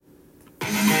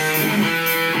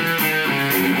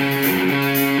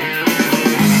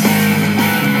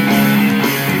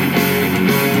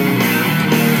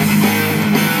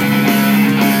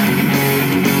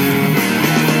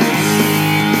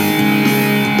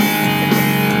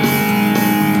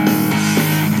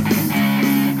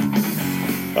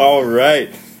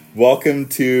right. Welcome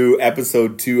to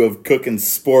episode 2 of Cookin'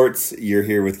 Sports. You're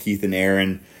here with Keith and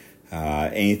Aaron.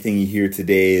 Anything you hear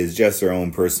today is just our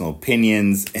own personal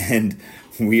opinions, and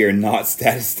we are not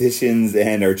statisticians,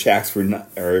 and our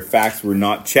facts were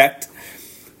not checked.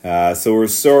 So we're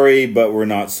sorry, but we're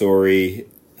not sorry.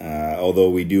 Although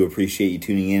we do appreciate you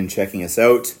tuning in and checking us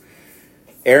out.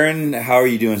 Aaron, how are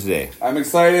you doing today? I'm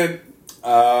excited.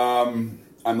 I'm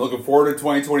looking forward to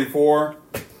 2024.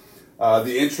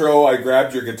 The intro, I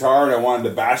grabbed your guitar and I wanted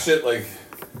to bash it like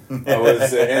I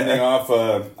was ending off.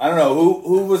 I don't know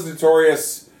who was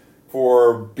notorious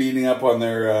for beating up on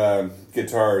their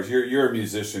guitars. You're a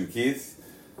musician, Keith.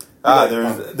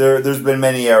 There's been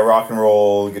many rock and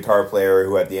roll guitar player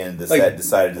who at the end of the set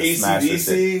decided to smash this.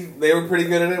 AC/DC, they were pretty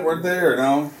good at it, weren't they, or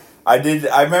no? I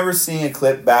remember seeing a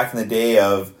clip back in the day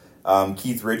of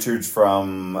Keith Richards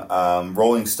from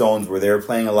Rolling Stones where they were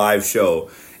playing a live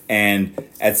show. And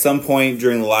at some point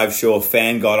during the live show, a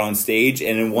fan got on stage,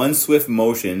 and in one swift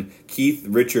motion, Keith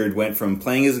Richards went from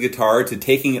playing his guitar to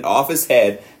taking it off his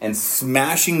head and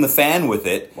smashing the fan with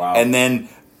it. Wow. And then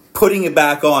putting it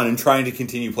back on and trying to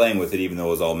continue playing with it, even though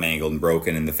it was all mangled and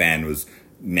broken, and the fan was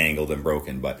mangled and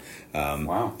broken. But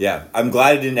wow, yeah, I'm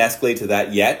glad it didn't escalate to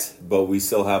that yet, but we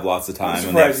still have lots of time. I'm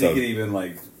surprised you could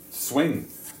even swing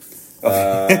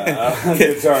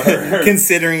guitar.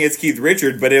 Considering it's Keith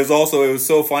Richards, but it was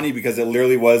so funny because it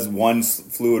literally was one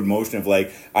fluid motion of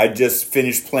I just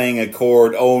finished playing a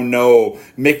chord. Oh no,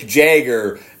 Mick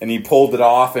Jagger, and he pulled it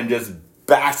off and just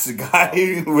bashed the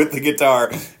guy with the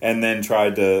guitar, and then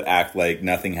tried to act like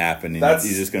nothing happened, and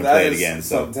he's just going to play it again.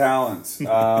 Some talent.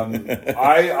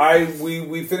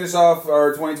 We finished off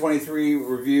our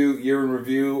 2023 year in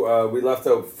review. We left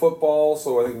out football,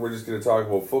 so I think we're just going to talk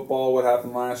about football. What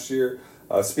happened last year?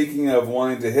 Speaking of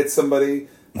wanting to hit somebody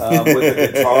with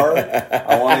a guitar,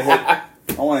 I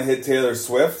want to hit Taylor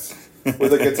Swift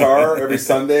with a guitar every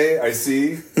Sunday. I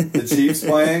see the Chiefs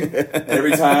playing, and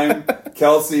every time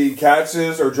Kelsey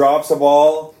catches or drops a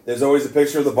ball, there's always a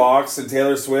picture of the box and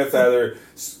Taylor Swift either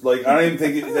I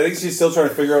think she's still trying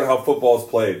to figure out how football's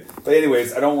played. But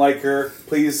anyways, I don't like her.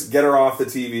 Please get her off the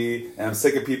TV. And I'm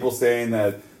sick of people saying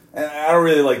that. And I don't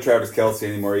really like Travis Kelsey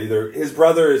anymore either. His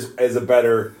brother is a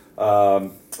better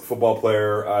football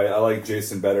player. I like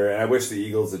Jason better, and I wish the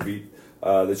Eagles had beat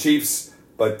the Chiefs.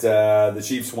 But the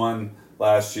Chiefs won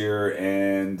last year,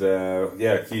 and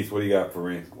Keith, what do you got for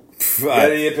me? You got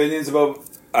any opinions about?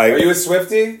 Are you a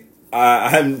Swiftie?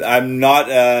 I'm not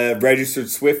a registered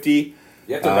Swiftie.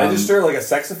 You have to register like a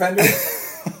sex offender?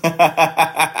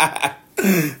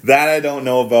 That I don't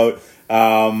know about.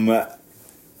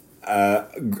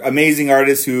 Amazing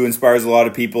artist who inspires a lot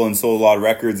of people and sold a lot of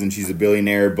records, and she's a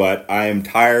billionaire. But I am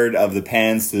tired of the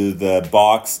pans to the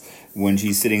box when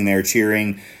she's sitting there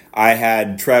cheering. I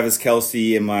had Travis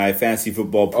Kelsey in my fantasy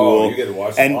football pool. Oh, you get to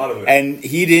watch a lot of it. And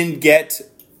he didn't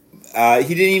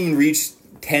even reach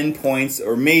 10 points,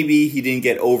 or maybe he didn't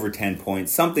get over 10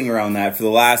 points, something around that for the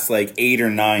last 8 or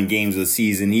 9 games of the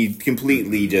season. He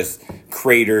completely just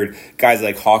cratered guys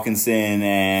like Hawkinson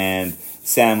and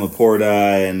Sam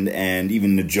Laporta and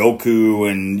even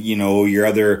Njoku and, your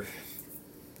other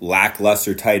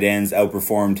lackluster tight ends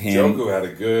outperformed him. Njoku had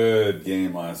a good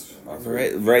game last.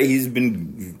 Right. He's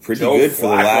been pretty good for the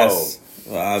last.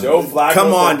 Joe Flacco.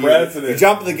 Come on, you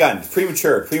jumped the gun.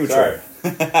 Premature. Sorry.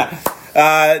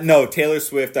 No, Taylor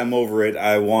Swift. I'm over it.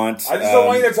 I just don't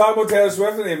want you to talk about Taylor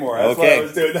Swift anymore. That's what I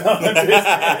was doing.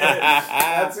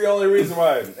 That's the only reason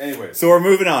why. Anyway. So we're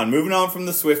moving on. Moving on from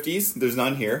the Swifties. There's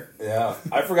none here. Yeah.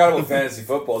 I forgot about fantasy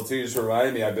football, too. You just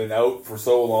reminded me. I've been out for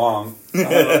so long.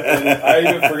 And I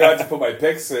even forgot to put my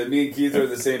picks in. Me and Keith are in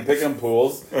the same pick'em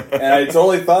pools. And I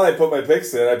totally thought I put my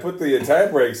picks in. I put the tie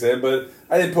breaks in, but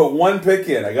I didn't put one pick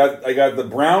in. I got the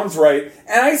Browns right,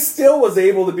 and I still was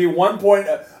able to be 1 point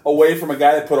away from a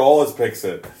guy that put all his picks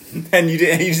in. And you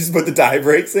just put the tie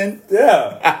breaks in?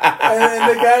 Yeah.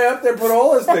 And the guy up there put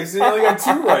all his picks in. He only got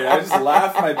 2 right. I just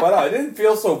laughed my butt out. I didn't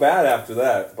feel so bad after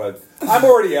that, but I'm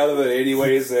already out of it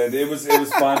anyways, and it was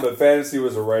fun, but fantasy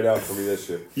was a write-out for me this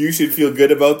year. You should feel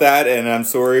good about that, and I'm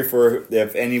sorry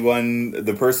if anyone,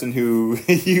 the person who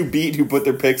you beat who put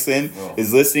their picks in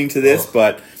is listening to this,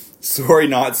 but sorry,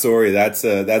 not sorry. That's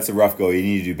a rough go. You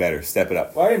need to do better. Step it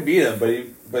up. Well, I didn't beat him,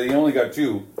 but he only got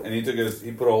 2, and he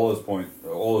put all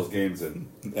his games in.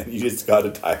 And you just got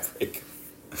a tiebreaker.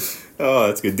 Oh,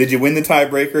 that's good. Did you win the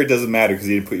tiebreaker? It doesn't matter because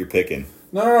you didn't put your pick in.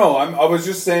 No. I was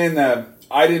just saying that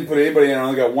I didn't put anybody in. I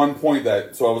only got 1 point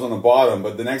so I was on the bottom.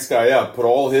 But the next guy up put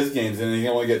all his games in, and he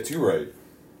only get 2 right.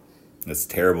 That's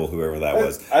terrible. Whoever that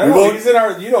was. I don't know. He's in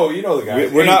our. You know the guy.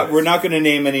 We're not going to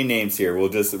name any names here. We'll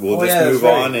just move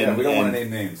on. And we don't want to name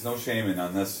names. No shaming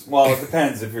on this. Well, it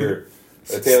depends if you're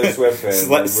a Taylor Swift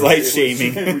fan. Slight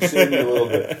shaming. We're shaming a little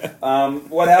bit.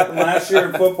 What happened last year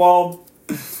in football?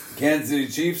 Kansas City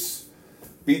Chiefs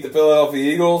beat the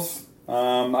Philadelphia Eagles.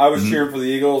 I was cheering for the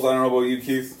Eagles. I don't know about you,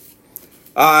 Keith.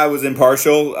 I was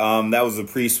impartial. That was a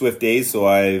pre-Swift days, so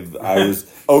I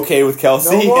was okay with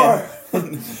Kelsey. No more.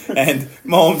 And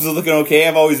Mahomes is looking okay.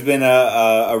 I've always been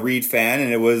a Reed fan,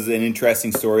 and it was an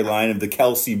interesting storyline of the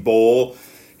Kelsey Bowl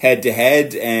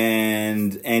head-to-head,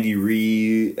 and Andy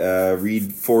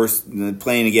Reid forced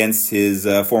playing against his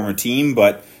former team.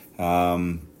 But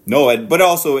but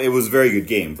also it was a very good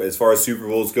game. As far as Super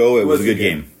Bowls go, it was a good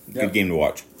game. Yep. Good game to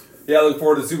watch. Yeah, I look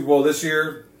forward to the Super Bowl this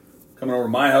year. Coming over to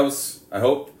my house, I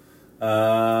hope. We're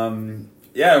going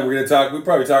to talk. We'll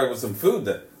probably talk about some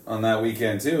food on that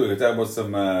weekend too. We're talking about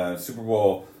some Super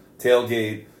Bowl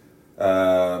tailgate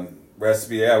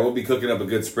recipe. Yeah, we'll be cooking up a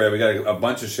good spread. We got a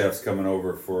bunch of chefs coming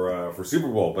over for Super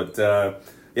Bowl. But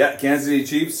Kansas City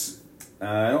Chiefs.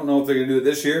 I don't know if they're going to do it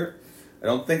this year. I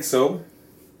don't think so.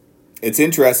 It's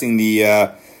interesting.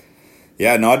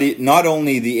 Not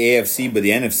only the AFC but the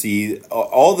NFC,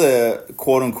 all the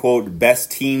quote unquote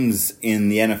best teams in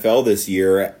the NFL this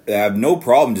year have no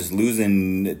problem just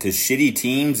losing to shitty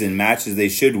teams in matches they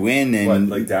should win. And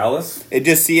like Dallas? It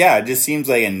just seems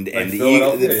like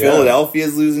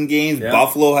Philadelphia's losing games. Yeah.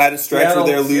 Buffalo had a stretch where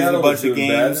they're losing a bunch of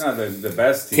games. They're not the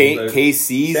best team.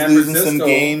 KC's losing some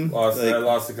games.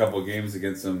 Lost a couple of games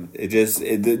against them. It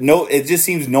just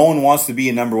seems no one wants to be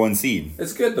a number one seed.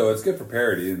 It's good though. It's good for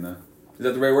parity Is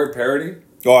that the right word, parody?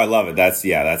 Oh, I love it. That's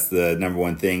the number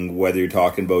one thing. Whether you're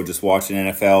talking about just watching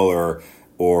NFL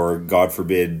or God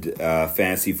forbid,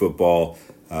 fantasy football,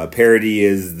 parody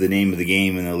is the name of the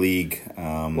game in the league.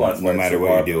 No matter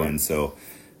what you're doing. So,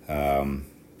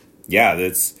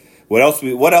 that's what else.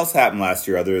 What else happened last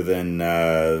year other than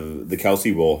the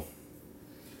Kelsey Bowl?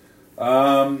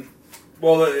 Well,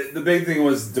 the big thing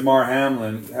was Damar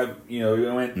Hamlin. He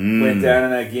went down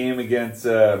in that game against.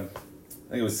 I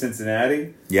think it was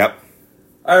Cincinnati. Yep.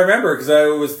 I remember because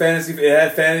it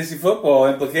had fantasy football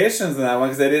implications in that one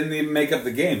because they didn't even make up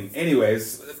the game.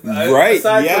 Anyways, right?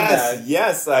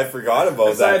 Yes, I forgot about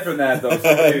that. Aside from that, though,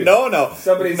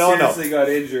 somebody seriously got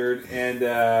injured, and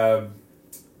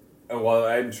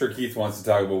I'm sure Keith wants to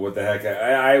talk about what the heck.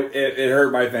 It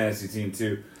hurt my fantasy team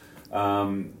too,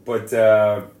 but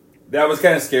that was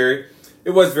kind of scary.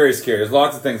 It was very scary. There's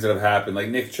lots of things that have happened, like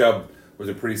Nick Chubb was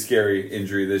a pretty scary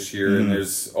injury this year, and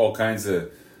there's all kinds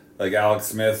of, like Alex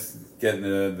Smith getting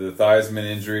the Theismann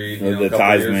injury. The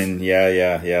Theismann,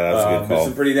 yeah, that was a good call. There's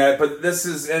some pretty but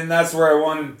that's where I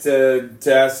wanted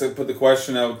to put the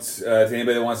question out to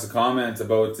anybody that wants to comment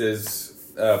about is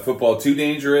football too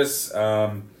dangerous?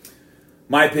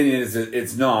 My opinion is that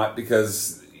it's not,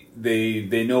 because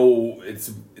they know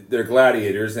they're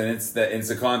gladiators, and it's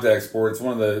a contact sport. It's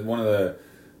one of the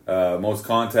most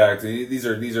contact. These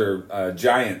are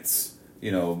giants,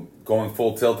 going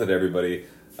full tilt at everybody.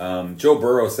 Joe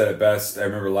Burrow said it best. I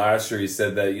remember last year he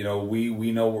said that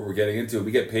we know what we're getting into.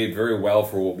 We get paid very well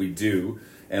for what we do,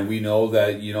 and we know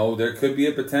that there could be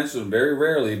a potential, very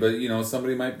rarely, but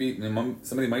somebody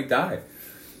might die.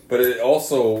 But it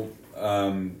also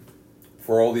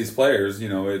for all these players,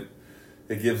 it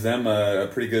gives them a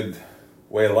pretty good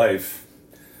way of life.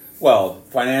 Well,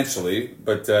 financially,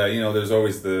 but there's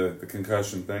always the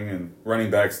concussion thing, and running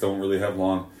backs don't really have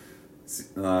long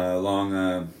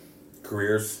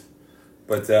careers.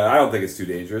 But I don't think it's too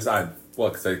dangerous.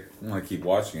 Because I want to keep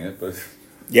watching it, but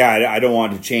I don't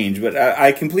want to change, but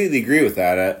I completely agree with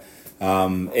that.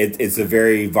 It's a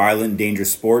very violent,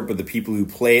 dangerous sport, but the people who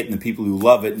play it and the people who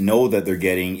love it know that they're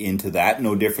getting into that.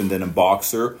 No different than a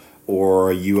boxer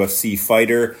or a UFC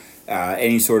fighter.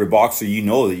 Any sort of boxer, that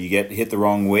you get hit the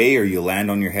wrong way or you land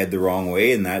on your head the wrong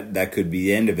way, and that could be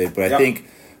the end of it. But I think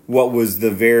what was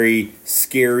the very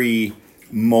scary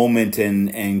moment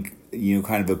and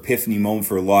kind of epiphany moment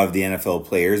for a lot of the NFL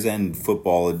players and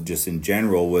football just in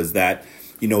general was that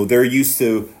they're used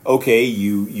to, okay,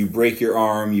 you break your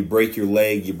arm, you break your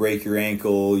leg, you break your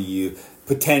ankle, you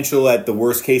potential at the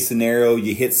worst case scenario,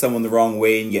 you hit someone the wrong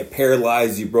way and you get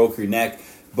paralyzed, you broke your neck.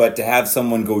 But to have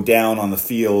someone go down on the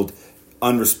field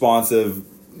unresponsive,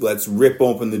 let's rip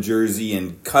open the jersey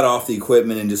and cut off the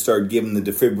equipment and just start giving the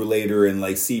defibrillator and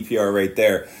like CPR right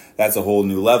there, that's a whole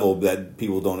new level that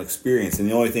people don't experience. And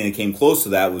the only thing that came close to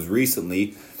that was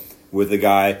recently with a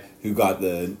guy who got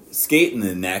the skate in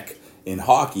the neck in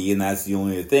hockey, and that's the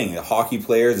only thing. Hockey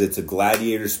players, it's a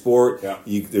gladiator sport. Yeah.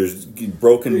 There's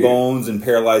broken bones and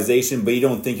paralyzation, but you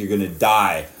don't think you're going to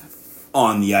die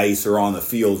on the ice or on the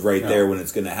field right there when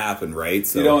it's going to happen, right?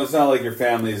 So it's not like your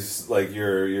family's like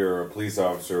you're a police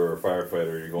officer or a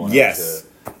firefighter. You're going yes,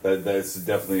 that's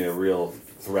definitely a real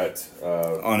threat.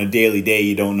 On a daily day,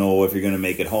 you don't know if you're going to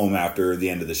make it home after the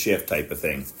end of the shift, type of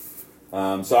thing.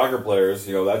 Soccer players,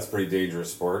 that's a pretty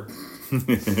dangerous sport.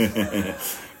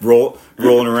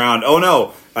 Rolling around. Oh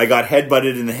no, I got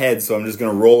headbutted in the head, so I'm just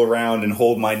going to roll around and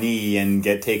hold my knee and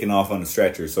get taken off on a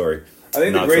stretcher. Sorry. I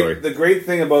think the great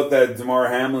thing about that Damar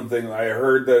Hamlin thing, I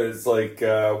heard that it's like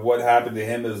what happened to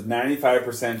him is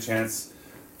 95% chance,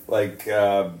 like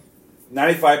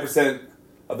 95%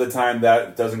 of the time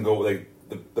that doesn't go, like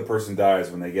the person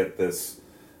dies when they get this.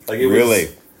 Like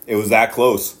it was that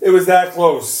close. It was that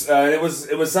close. It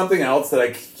was something else that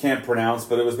I can't pronounce,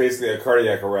 but it was basically a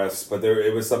cardiac arrest. But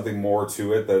it was something more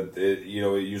to it that it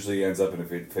usually ends up in a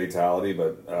fatality.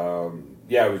 But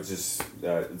it was just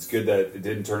it's good that it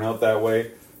didn't turn out that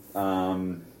way.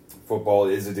 Football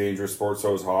is a dangerous sport.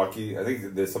 So is hockey. I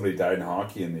think that somebody died in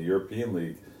hockey in the European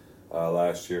League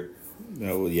last year.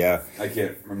 Oh yeah, I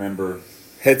can't remember.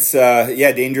 It's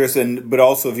dangerous, but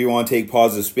also if you want to take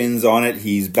positive spins on it,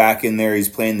 he's back in there, he's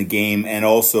playing the game, and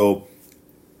also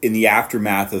in the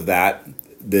aftermath of that,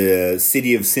 the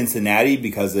city of Cincinnati,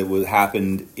 because it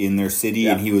happened in their city,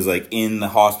 and he was like in the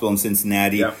hospital in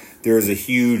Cincinnati. There was a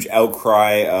huge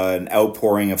outcry, an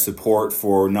outpouring of support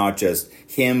for not just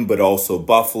him but also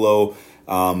Buffalo.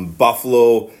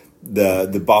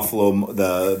 The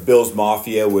Bills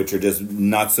Mafia, which are just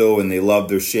nutso and they love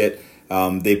their shit.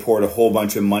 They poured a whole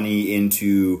bunch of money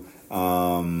into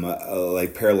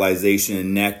like paralyzation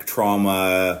and neck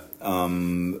trauma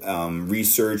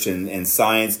research and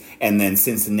science, and then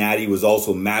Cincinnati was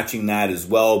also matching that as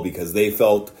well because they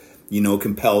felt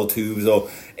compelled to. So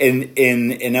in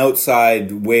an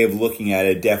outside way of looking at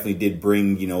it, definitely did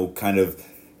bring kind of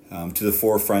to the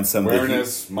forefront some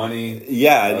awareness, money,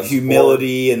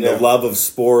 humility, sport, and the love of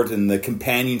sport and the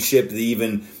companionship that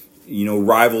even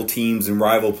rival teams and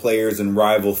rival players and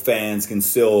rival fans can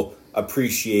still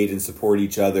appreciate and support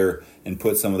each other and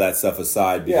put some of that stuff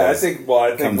aside. I think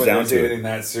when they're getting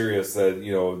that serious, that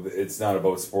it's not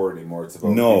about sport anymore. It's about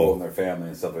people and their family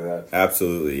and stuff like that.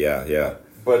 Absolutely, yeah.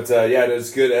 But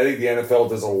it's good. I think the NFL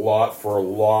does a lot for a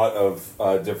lot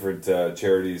of different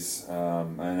charities,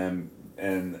 and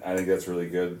I think that's really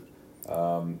good.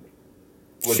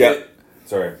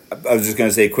 Sorry. I was just going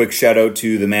to say a quick shout out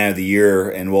to the Man of the Year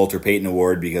and Walter Payton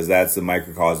Award, because that's the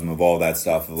microcosm of all that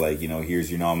stuff of here's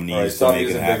your nominees to make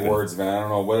it happen. Big words, man. I don't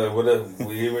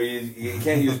know you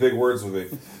can't use big words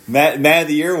with me. Man of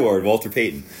the Year Award, Walter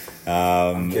Payton.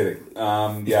 I'm kidding.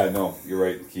 No, you're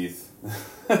right, Keith.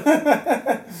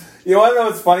 You want to know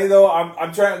what's funny though?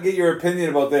 I'm trying to get your opinion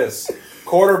about this.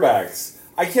 Quarterbacks.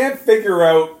 I can't figure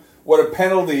out what a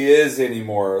penalty is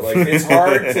anymore. Like, it's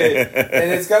hard to,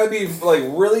 and it's got to be like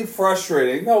really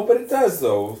frustrating. No, but it does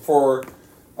though for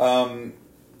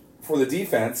the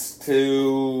defense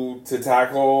to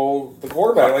tackle the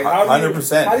quarterback. Like, how do you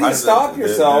 100%. How do you stop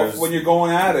yourself when you're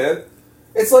going at it?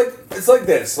 It's like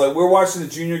this. Like, we were watching the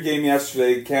junior game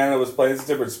yesterday. Canada was playing. It's a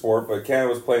different sport, but Canada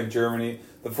was playing Germany.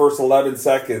 The first 11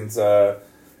 seconds, Morgan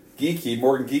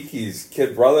Geeky's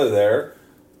kid brother there.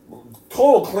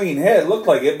 Total clean hit, looked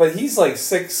like it, but he's like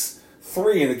 6'3",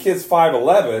 and the kid's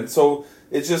 5'11", so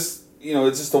it's just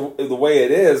the way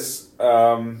it is.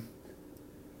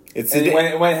 It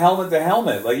went helmet to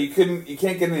helmet, like you can't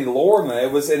get any lower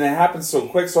than that. And it happened so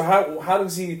quick. So how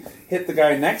does he hit the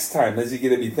guy next time? Is he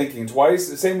going to be thinking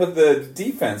twice? Same with the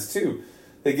defense too.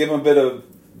 They give him a bit of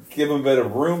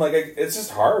room. Like, it's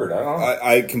just hard. I don't know.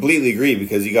 I completely agree,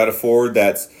 because you got a forward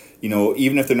that's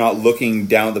even if they're not looking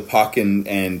down at the puck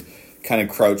and kind of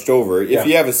crouched over. If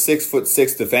you have a 6'6"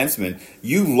 defenseman,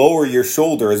 you lower your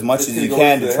shoulder as much as you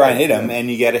can to try and hit him, and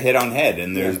you get a hit on head,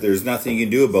 and there's nothing you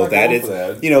can do about that. It's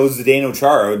Zdeno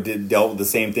Chara dealt with the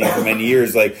same thing for many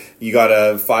years. Like, you got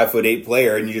a 5'8"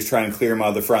 player, and you just try and clear him out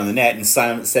of the front of the net and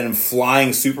send him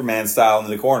flying Superman style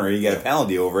into the corner, and you get a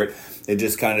penalty over it. It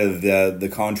just kind of the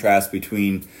contrast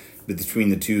between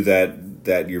the two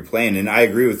that you're playing. And I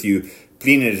agree with you.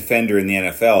 Being a defender in the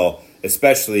NFL,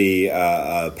 especially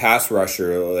a pass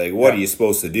rusher, like, what are you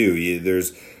supposed to do?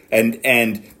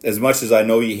 And as much as I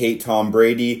know you hate Tom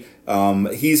Brady,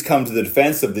 he's come to the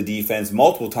defense of the defense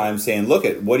multiple times saying, look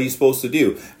at what are you supposed to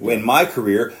do? In my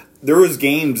career, there was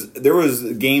games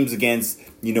against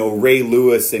Ray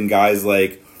Lewis and guys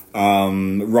like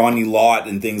Ronnie Lott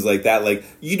and things like that. Like,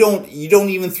 you don't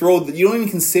even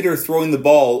consider throwing the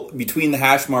ball between the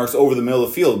hash marks over the middle of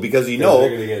the field, because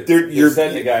you're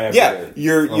setting the guy up.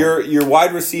 Your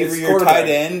wide receiver, your tight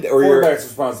end, or quarterback's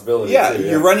responsibility.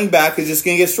 Your running back is just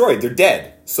going to get destroyed. They're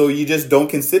dead. So you just don't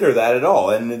consider that at all.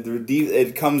 And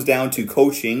it comes down to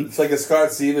coaching. It's like a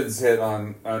Scott Stevens hit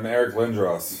on Eric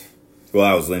Lindros. Well,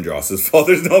 that was Lindros' fault.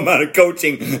 There's no amount of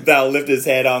coaching that'll lift his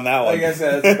head on that one. I guess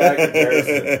that's a bad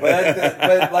comparison.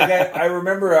 but I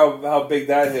remember how big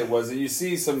that hit was. And you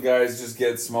see some guys just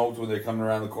get smoked when they're coming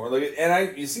around the corner.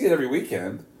 You see it every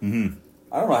weekend. Mm-hmm.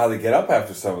 I don't know how they get up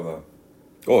after some of them.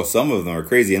 Oh, some of them are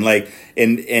crazy. And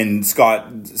in Scott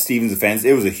Stevens' defense,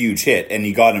 it was a huge hit. And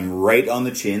he got him right on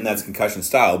the chin. That's concussion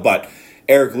style. But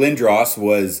Eric Lindros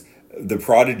was the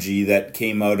prodigy that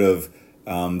came out of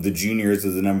the juniors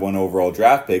as the number 1 overall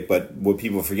draft pick. But what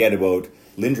people forget about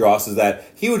Lindros is that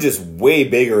he was just way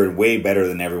bigger and way better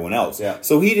than everyone else. Yeah.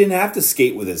 So he didn't have to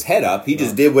skate with his head up. He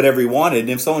just did whatever he wanted.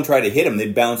 And if someone tried to hit him,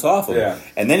 they'd bounce off him. Yeah.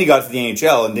 And then he got to the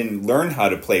NHL and didn't learn how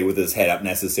to play with his head up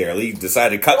necessarily. He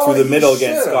decided to cut through the middle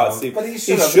against Scott Stevens. But he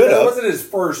should have. It wasn't his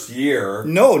first year.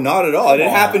 No, not at all. It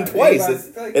happened twice.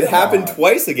 It happened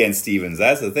twice against Stevens.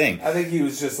 That's the thing. I think he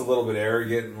was just a little bit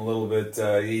arrogant and a little bit.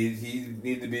 He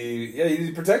needed to be. Yeah, you need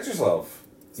to protect yourself.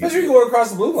 Especially going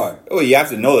across the blue line. Well, you have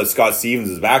to know that Scott Stevens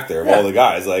is back there of all the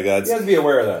guys. Like that's, you have to be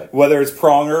aware of that. Whether it's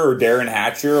Pronger or Darren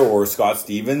Hatcher or Scott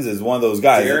Stevens is one of those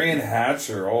guys. Darren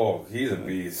Hatcher, he's a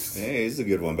beast. Yeah, he's a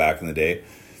good one back in the day.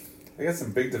 They got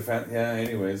some big defense. Yeah,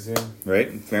 anyways, yeah. Right,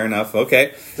 fair enough.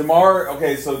 Okay. Damar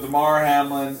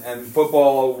Hamlin and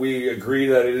football, we agree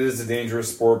that it is a dangerous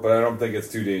sport, but I don't think it's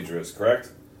too dangerous,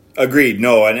 correct? Agreed.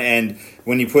 No, and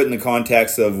when you put in the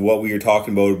context of what we were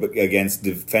talking about against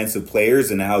defensive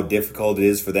players and how difficult it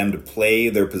is for them to play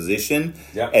their position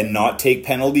and not take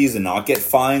penalties and not get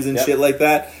fines and shit like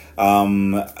that,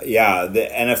 the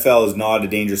NFL is not a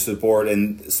dangerous sport,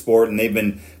 and they've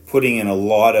been putting in a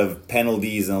lot of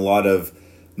penalties and a lot of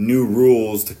new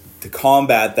rules to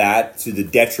combat that to the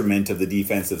detriment of the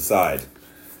defensive side.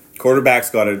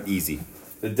 Quarterbacks got it easy.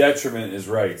 The detriment is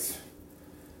right.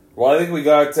 Well, I think we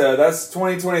got, that's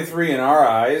 2023 in our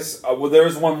eyes. There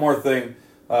was one more thing.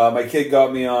 My kid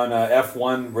got me on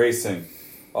F1 racing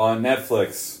on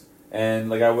Netflix.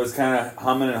 And I was kind of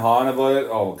humming and hawing about it.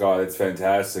 Oh, God, it's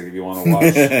fantastic if you want to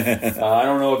watch. I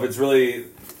don't know if it's really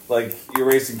like you're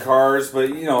racing cars, but,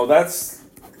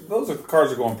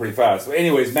 cars are going pretty fast. But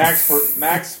anyways, Max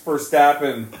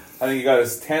Verstappen, I think he got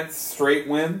his 10th straight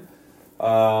win.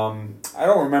 I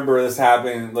don't remember this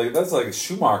happening. That's like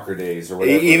Schumacher days or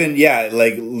whatever. Even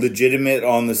legitimate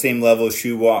on the same level as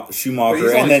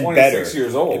Schumacher, and then 26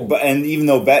 years old. But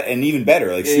even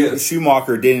better,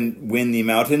 Schumacher didn't win the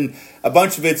amount, and a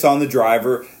bunch of it's on the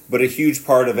driver, but a huge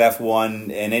part of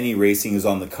F1 and any racing is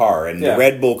on the car, and the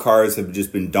Red Bull cars have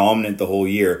just been dominant the whole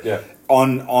year. Yeah.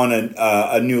 On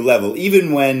a new level.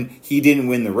 Even when he didn't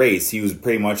win the race, he was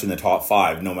pretty much in the top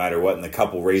 5, no matter what, in the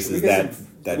couple races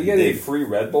that we get a free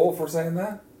Red Bull for saying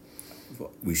that?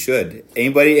 We should.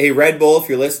 Anybody, hey, Red Bull, if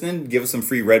you're listening, give us some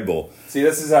free Red Bull. See,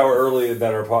 this is how early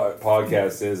that our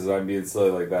podcast is I'm being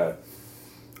silly like that.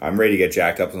 I'm ready to get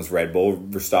jacked up on this Red Bull,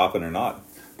 Verstappen or not.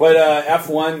 But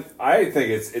F1, I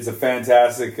think it's a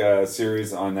fantastic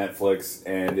series on Netflix,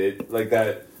 and it like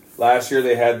that. Last year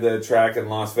they had the track in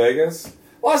Las Vegas.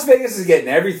 Las Vegas is getting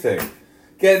everything.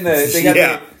 Didn't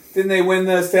they win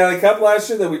the Stanley Cup last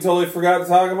year that we totally forgot to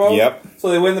talk about? Yep. So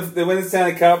they win the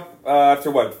Stanley Cup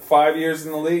after 5 years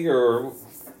in the league, or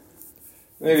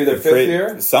maybe their 5th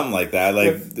year, something like that.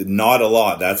 Not a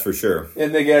lot, that's for sure.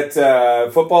 And they get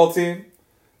football team.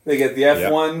 They get the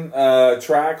F1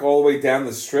 track all the way down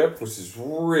the strip, which is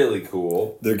really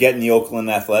cool. They're getting the Oakland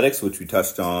Athletics, which we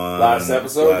touched on last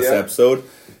episode.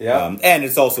 Yeah. And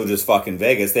it's also just fucking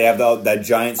Vegas. They have that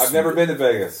giant... I've never been to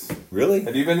Vegas. Really?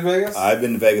 Have you been to Vegas? I've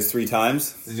been to Vegas 3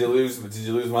 times. Did you lose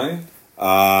money?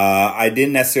 I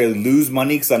didn't necessarily lose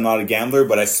money because I'm not a gambler,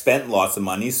 but I spent lots of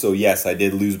money. So yes, I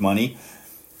did lose money.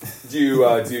 Do you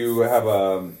go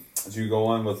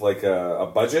on with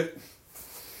a budget?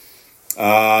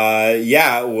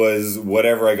 It was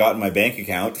whatever I got in my bank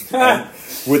account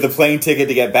with a plane ticket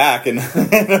to get back, and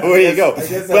away you go.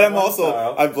 But I'm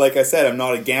also, like I said, I'm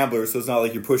not a gambler, so it's not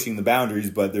like you're pushing the boundaries.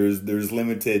 But there's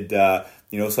limited,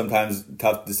 sometimes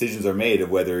tough decisions are made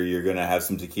of whether you're going to have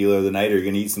some tequila the night or you're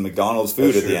going to eat some McDonald's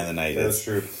food at the end of the night. That's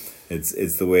true.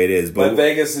 It's the way it is. But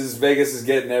Vegas is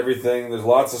getting everything. There's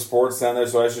lots of sports down there,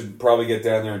 so I should probably get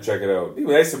down there and check it out. It'd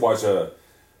be nice to watch a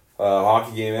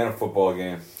hockey game and a football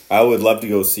game. I would love to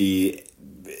go see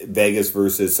Vegas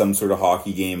versus some sort of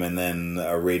hockey game and then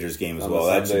a Raiders game as well.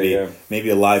 That should be maybe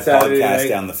a live podcast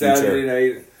down the future. Saturday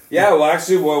night. Yeah, well,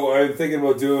 actually, what I'm thinking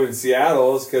about doing in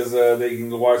Seattle is because they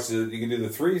can watch. You can do the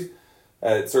 3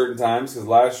 at certain times. Because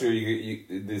last year,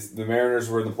 the Mariners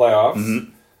were in the playoffs.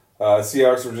 Mm-hmm.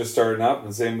 Seahawks were just starting up,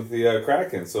 and same with the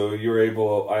Kraken. So you were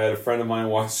able. I had a friend of mine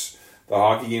watch the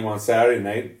hockey game on Saturday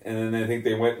night, and then I think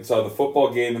they went and saw the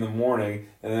football game in the morning,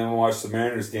 and then watched the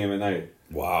Mariners game at night.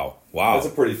 Wow. That's a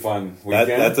pretty fun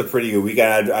weekend. That's a pretty good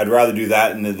weekend. I'd rather do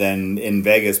that than in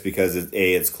Vegas because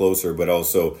it's closer, but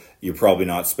also you're probably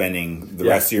not spending the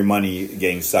rest of your money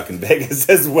getting stuck in Vegas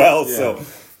as well. Yeah. So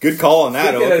good call on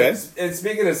that. And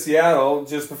speaking of Seattle,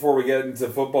 just before we get into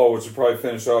football, which will probably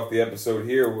finish off the episode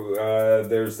here,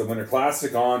 there's the Winter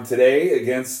Classic on today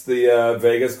against the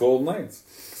Vegas Golden Knights.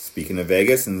 Speaking of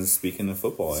Vegas and speaking of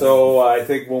football. So I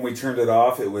think when we turned it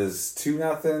off, it was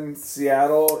 2-0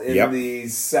 Seattle in the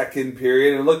second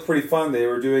period. It looked pretty fun. They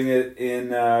were doing it in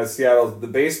Seattle, the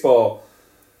baseball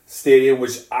stadium,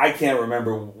 which I can't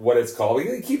remember what it's called.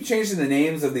 We keep changing the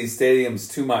names of these stadiums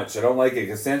too much. I don't like it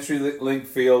because CenturyLink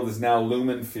Field is now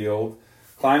Lumen Field.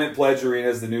 Climate Pledge Arena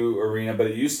is the new arena, but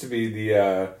it used to be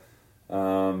the...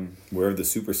 where the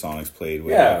Supersonics played.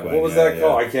 What was that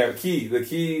called? I can't... Key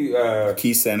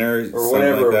Center or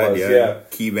whatever like it was,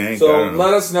 Key Bank. So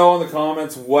let us know in the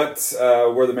comments where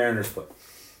the Mariners play.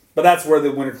 But that's where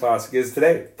the Winter Classic is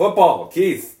today. Football.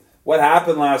 Keith, what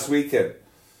happened last weekend?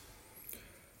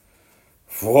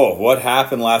 Whoa, what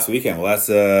happened last weekend? Well, that's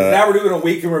now we're doing a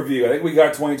week in review. I think we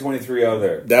got 2023 out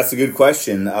there. That's a good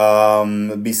question.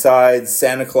 Besides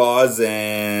Santa Claus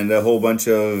and a whole bunch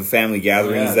of family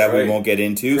gatherings we won't get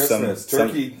into, Christmas,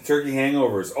 turkey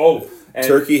hangovers. Oh, and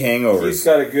turkey hangovers. He's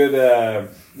got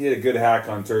he had a good hack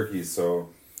on turkeys. So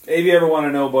if you ever want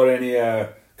to know about any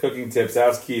cooking tips,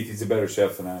 ask Keith. He's a better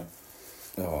chef than I.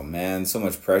 Oh man, so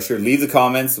much pressure. Leave the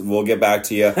comments. We'll get back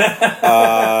to you.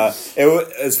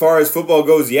 As far as football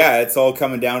goes, it's all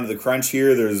coming down to the crunch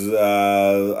here. There's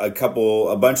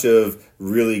a bunch of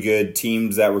really good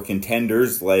teams that were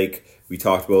contenders, like we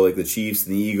talked about, like the Chiefs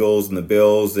and the Eagles and the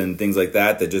Bills and things like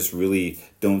that just really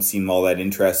don't seem all that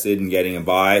interested in getting a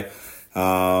bye.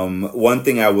 One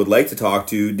thing I would like to talk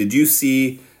to, did you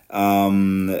see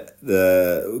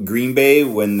the Green Bay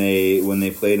when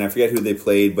they played, and I forget who they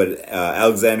played, but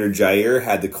Alexander Jair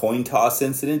had the coin toss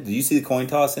incident. Did you see the coin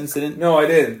toss incident? No, I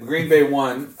didn't. Green Bay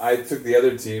won. I took the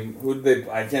other team.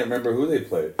 I can't remember who they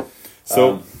played.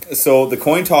 So the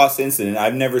coin toss incident,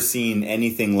 I've never seen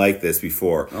anything like this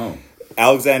before. Oh.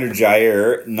 Alexander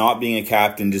Jair, not being a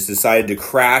captain, just decided to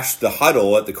crash the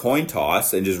huddle at the coin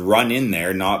toss and just run in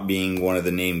there, not being one of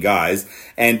the named guys.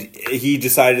 And he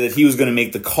decided that he was going to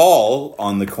make the call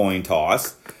on the coin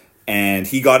toss, and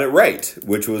he got it right,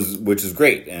 which is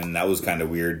great. And that was kind of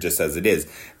weird, just as it is.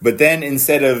 But then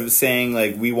instead of saying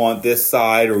like we want this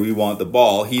side or we want the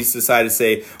ball, he's decided to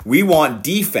say we want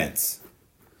defense.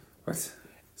 What?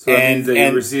 So that means that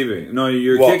you're receiving. No,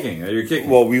 you're kicking. You're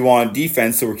kicking. Well, we want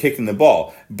defense, so we're kicking the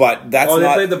ball. But that's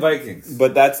they played the Vikings.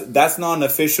 But that's not an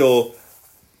official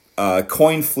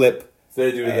coin flip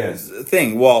they do it again.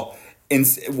 Thing. Well,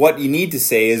 what you need to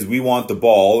say is we want the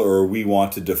ball or we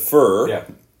want to defer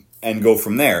and go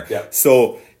from there. Yeah.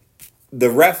 So the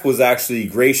ref was actually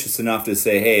gracious enough to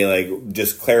say, hey, like,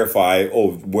 just clarify,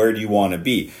 where do you want to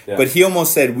be? Yeah. But he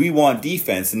almost said, we want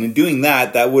defense. And in doing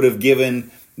that would have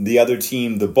given the other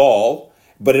team the ball,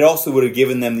 but it also would have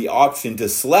given them the option to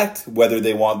select whether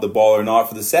they want the ball or not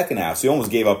for the second half. So he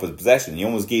almost gave up his possession. He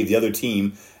almost gave the other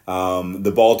team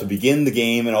the ball to begin the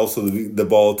game and also the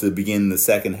ball to begin the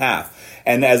second half.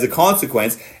 And as a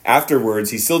consequence, afterwards,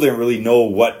 he still didn't really know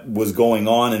what was going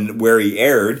on and where he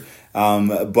erred.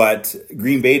 But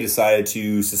Green Bay decided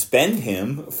to suspend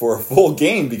him for a full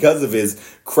game because of his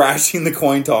crashing the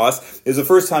coin toss. It was the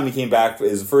first time he came back. It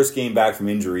was the first game back from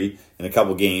injury in a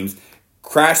couple games.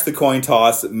 Crashed the coin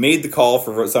toss, made the call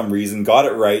for some reason, got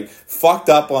it right, fucked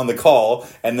up on the call,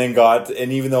 and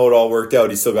even though it all worked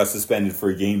out, he still got suspended for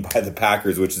a game by the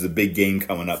Packers, which is a big game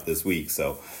coming up this week.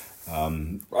 So, I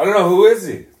don't know, who is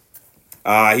he?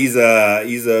 He's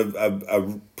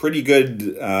a pretty good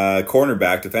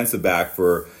cornerback, defensive back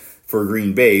for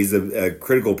Green Bay. He's a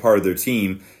critical part of their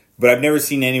team. But I've never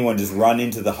seen anyone just run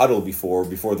into the huddle before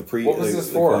the pre. What was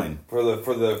this for? For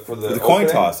the coin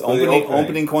toss,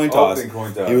 opening coin toss.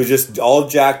 He was just all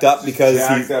jacked up because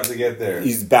to get there.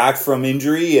 He's back from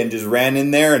injury and just ran in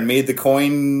there and made the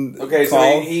coin. Okay,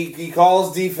 call. So he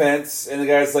calls defense, and the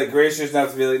guy's like gracious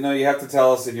enough to be like, no, you have to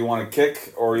tell us if you want to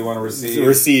kick or you want to receive.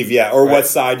 Receive, yeah, or what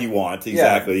side you want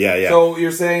exactly, yeah. So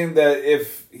you're saying that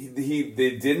if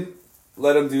they didn't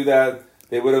let him do that,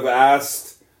 they would have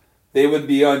asked they would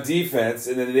be on defense,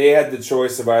 and then they had the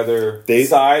choice of either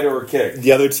side or kick.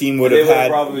 The other team would have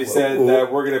probably said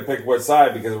that we're going to pick what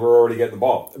side because we're already getting the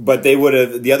ball. But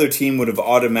the other team would have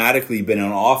automatically been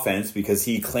on offense because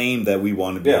he claimed that we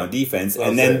want to be on defense,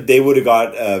 and then they would have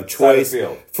got a choice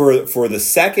for the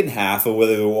second half of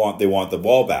whether they want the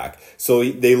ball back. So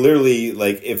they literally,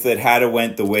 like, if it had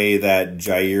went the way that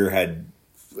Jair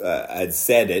had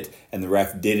said it, and the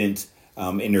ref didn't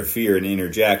interfere and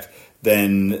interject,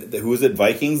 then who was it?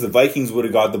 Vikings? The Vikings would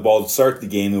have got the ball to start the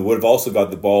game and would have also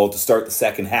got the ball to start the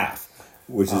second half,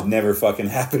 which has never fucking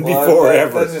happened before,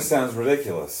 ever. That just sounds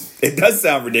ridiculous. It does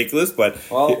sound ridiculous, but...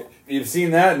 Well, you've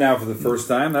seen that now for the first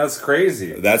time. That's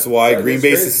crazy. That's why Green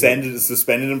Bay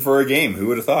suspended him for a game. Who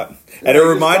would have thought? And it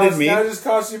reminded me... That just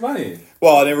cost you money.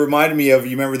 Well, and it reminded me of,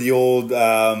 you remember the old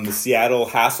Seattle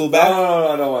Hasselbeck? No,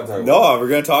 I don't want to talk about it. No, we're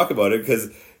going to talk about it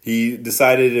because... He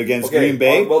decided against Green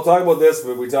Bay. We'll talk about this,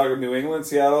 but if we talk about New England,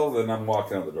 Seattle, then I'm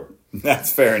walking out the door.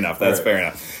 That's fair enough. Fair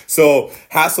enough. So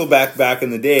Hasselbeck back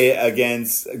in the day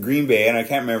against Green Bay, and I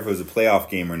can't remember if it was a playoff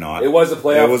game or not. It was a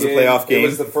playoff game. It was a playoff game.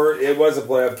 It was a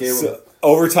playoff game. So,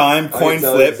 overtime, coin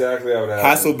flip. Exactly how it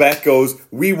happened. Hasselbeck goes,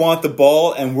 "We want the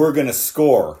ball, and we're going to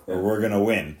score, or we're going to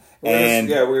win." We're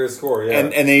going to score. Yeah,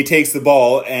 and then he takes the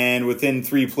ball, and within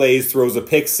 3 plays, throws a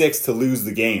pick six to lose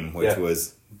the game, which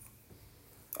was.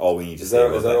 All we need to say.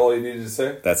 Is that all you needed to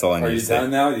say? That's all I need to say. Are you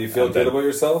done now? Do you feel good about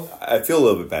yourself? I feel a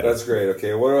little bit better. That's great.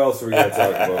 Okay, what else are we going to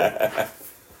talk about?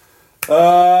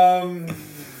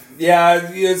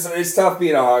 It's tough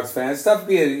being a Hawks fan. It's tough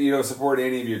being, supporting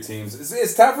any of your teams.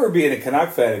 It's tougher being a Canuck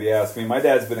fan, if you ask me. My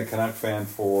dad's been a Canuck fan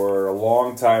for a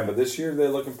long time, but this year they're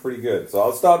looking pretty good. So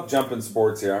I'll stop jumping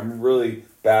sports here. I'm really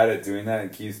bad at doing that,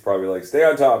 and Keith's probably like, stay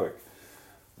on topic.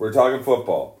 We're talking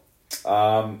football.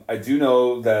 I do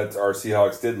know that our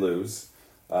Seahawks did lose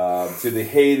to the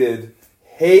hated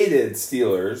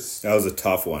Steelers. That was a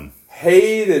tough one.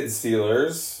 Hated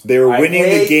Steelers. They were winning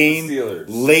the game.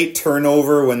 Late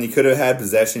turnover when they could have had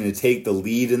possession to take the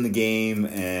lead in the game,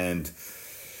 and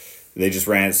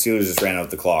Steelers just ran out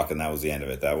the clock, and that was the end of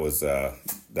it. That was a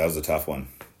tough one.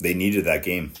 They needed that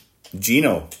game.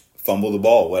 Geno fumbled the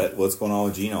ball. What's going on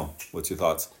with Geno? What's your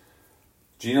thoughts?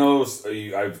 Geno's,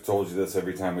 I've told you this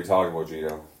every time we talk about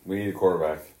Geno. We need a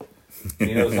quarterback.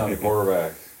 Geno's not a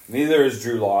quarterback. Neither is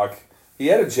Drew Lock. He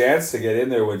had a chance to get in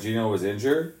there when Geno was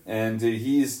injured, and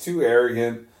he's too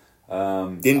arrogant.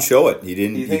 Didn't show it. He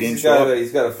didn't show it.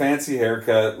 He's got a fancy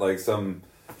haircut, like some.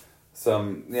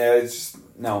 It's just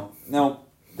no.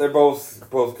 They're both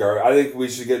garbage. I think we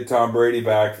should get Tom Brady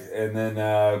back and then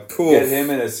get him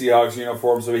in a Seahawks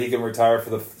uniform so he can retire for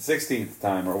the 16th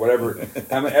time or whatever,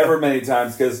 ever many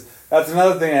times. Because that's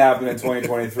another thing that happened in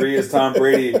 2023 is Tom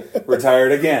Brady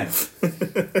retired again.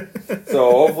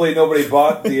 So hopefully nobody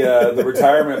bought the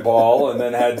retirement ball and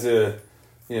then had to,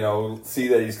 see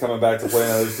that he's coming back to play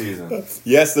another season.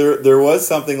 Yes, there was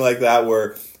something like that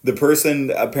where. The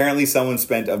person, apparently someone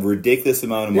spent a ridiculous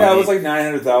amount of money. Yeah, it was like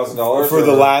 $900,000. For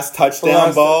the last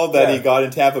touchdown ball that he got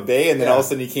in Tampa Bay, and then all of a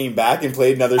sudden he came back and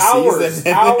played another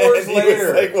season. Hours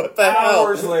later. Like, what the hell?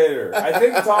 Hours later. I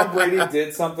think Tom Brady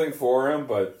did something for him,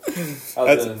 but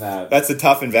other than that. That's a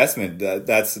tough investment.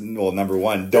 That's, number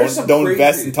one. Don't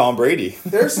invest in Tom Brady.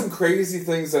 There's some crazy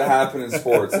things that happen in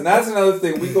sports, and that's another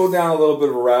thing. We go down a little bit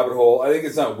of a rabbit hole. I think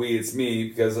it's not it's me,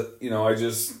 because,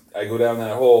 I go down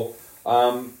that hole.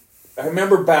 I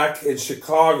remember back in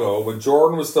Chicago when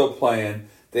Jordan was still playing,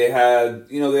 they had,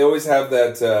 they always have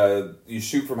that you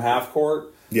shoot from half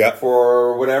court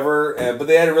for whatever, but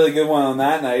they had a really good one on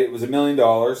that night. It was $1 million.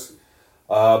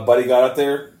 Buddy got up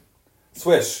there,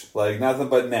 swish, like nothing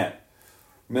but net.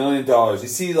 $1 million. You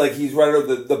see, like he's right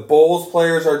over the Bulls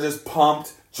players are just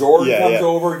pumped. Jordan comes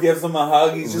over, gives them a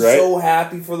hug. He's just so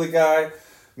happy for the guy.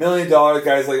 $1 million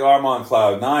guy's like, I'm on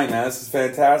cloud 9, man. This is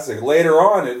fantastic. Later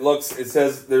on, it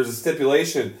says there's a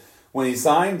stipulation when he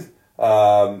signed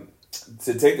to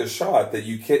take the shot that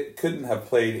you couldn't have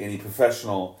played any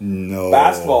professional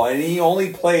basketball, and he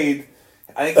only played.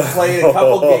 I think he played a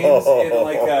couple games in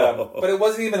but it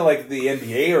wasn't even like the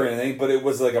NBA or anything. But it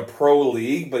was like a pro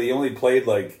league. But he only played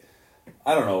like.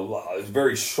 I don't know, a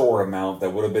very short amount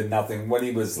that would have been nothing when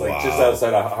he was like just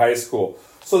outside of high school.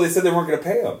 So they said they weren't going to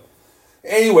pay him.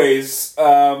 Anyways, and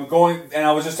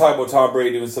I was just talking about Tom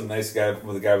Brady doing some nice guy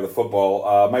with the guy with the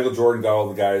football. Michael Jordan got all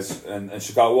the guys and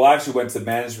Chicago. Well, actually went to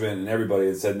management and everybody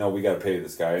and said, no, we got to pay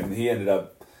this guy. And he ended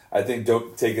up, I think,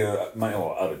 taking money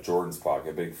out of Jordan's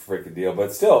pocket, big freaking deal.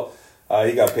 But still,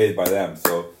 he got paid by them.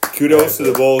 So kudos to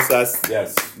the Bulls. That's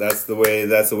the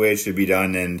way it should be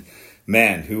done. And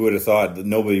Man, who would have thought that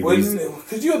nobody...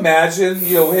 Could you imagine,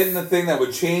 hitting the thing that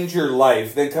would change your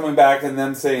life, then coming back and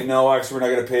then saying, no, actually, we're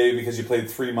not going to pay you because you played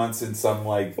 3 months in some,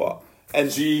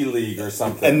 G League or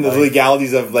something. And the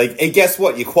legalities of, hey, guess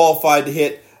what? You qualified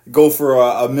to go for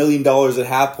 $1 million at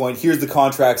half point. Here's the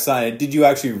contract, sign it. Did you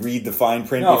actually read the fine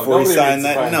print before you signed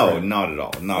that? No, not at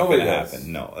all. Not going to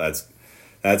happen. No,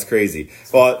 that's crazy.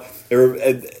 Well,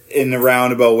 in a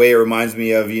roundabout way, it reminds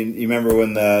me of you remember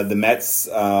when the Mets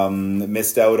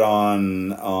missed out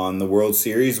on the World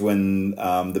Series when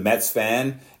the Mets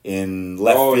fan in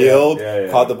left field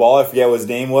caught the ball. I forget what his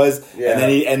name was,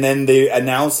 and then they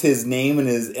announced his name and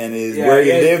his where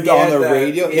he lived on the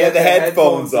radio. He had the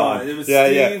headphones on. It was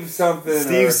Steve something.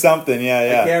 Steve something. I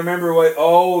can't remember what.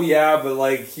 Oh yeah,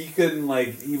 but he couldn't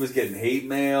he was getting hate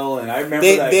mail, and I remember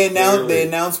they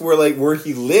announced where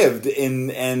he lived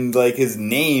and his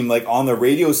name on the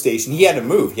radio station. He had to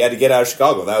move. He had to get out of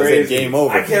Chicago. That was it. Game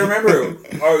over. I can't remember.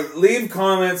 Leave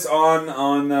comments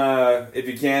on if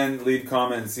you can leave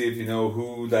comments. See if you know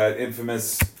who that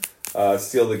infamous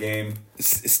steal the game.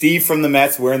 Steve from the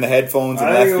Mets wearing the headphones in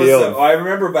left field. I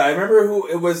remember who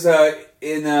it was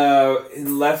in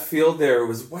left field. There it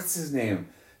was what's his name?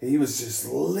 He was just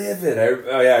livid.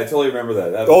 I totally remember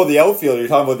that. The outfielder. You're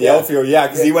talking about the outfielder. Yeah,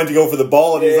 because he went to go for the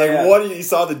ball, and he's what? He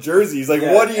saw the jersey. He's like,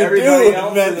 what are you doing?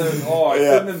 I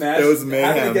couldn't imagine. It was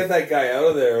mayhem. Having to get that guy out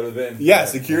of there would have been... Yeah,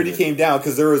 security came down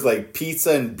because there was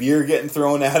pizza and beer getting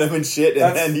thrown at him and shit,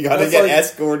 and then you got to get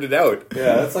escorted out.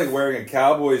 Yeah, that's like wearing a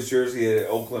Cowboys jersey at an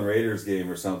Oakland Raiders game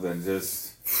or something.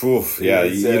 Just... Oof, yeah,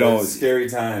 you don't... Scary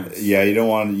times. Yeah, you don't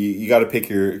want... You got to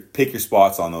pick your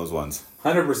spots on those ones.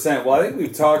 100%. Well, I think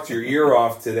we've talked your ear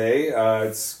off today.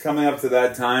 It's coming up to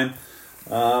that time.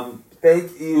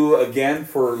 Thank you again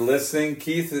for listening.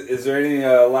 Keith, is there any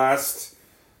last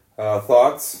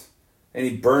thoughts?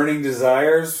 Any burning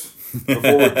desires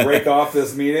before we break off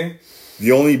this meeting?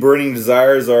 The only burning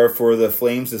desires are for the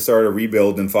Flames to start a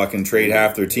rebuild and fucking trade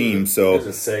half their team. So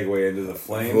there's a segue into the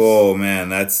Flames. Oh, man.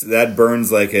 That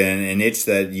burns like an itch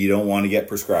that you don't want to get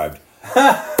prescribed.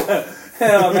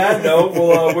 And on that note,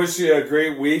 we'll wish you a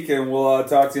great week, and we'll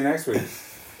talk to you next week.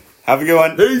 Have a good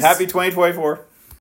one. Peace. Happy 2024.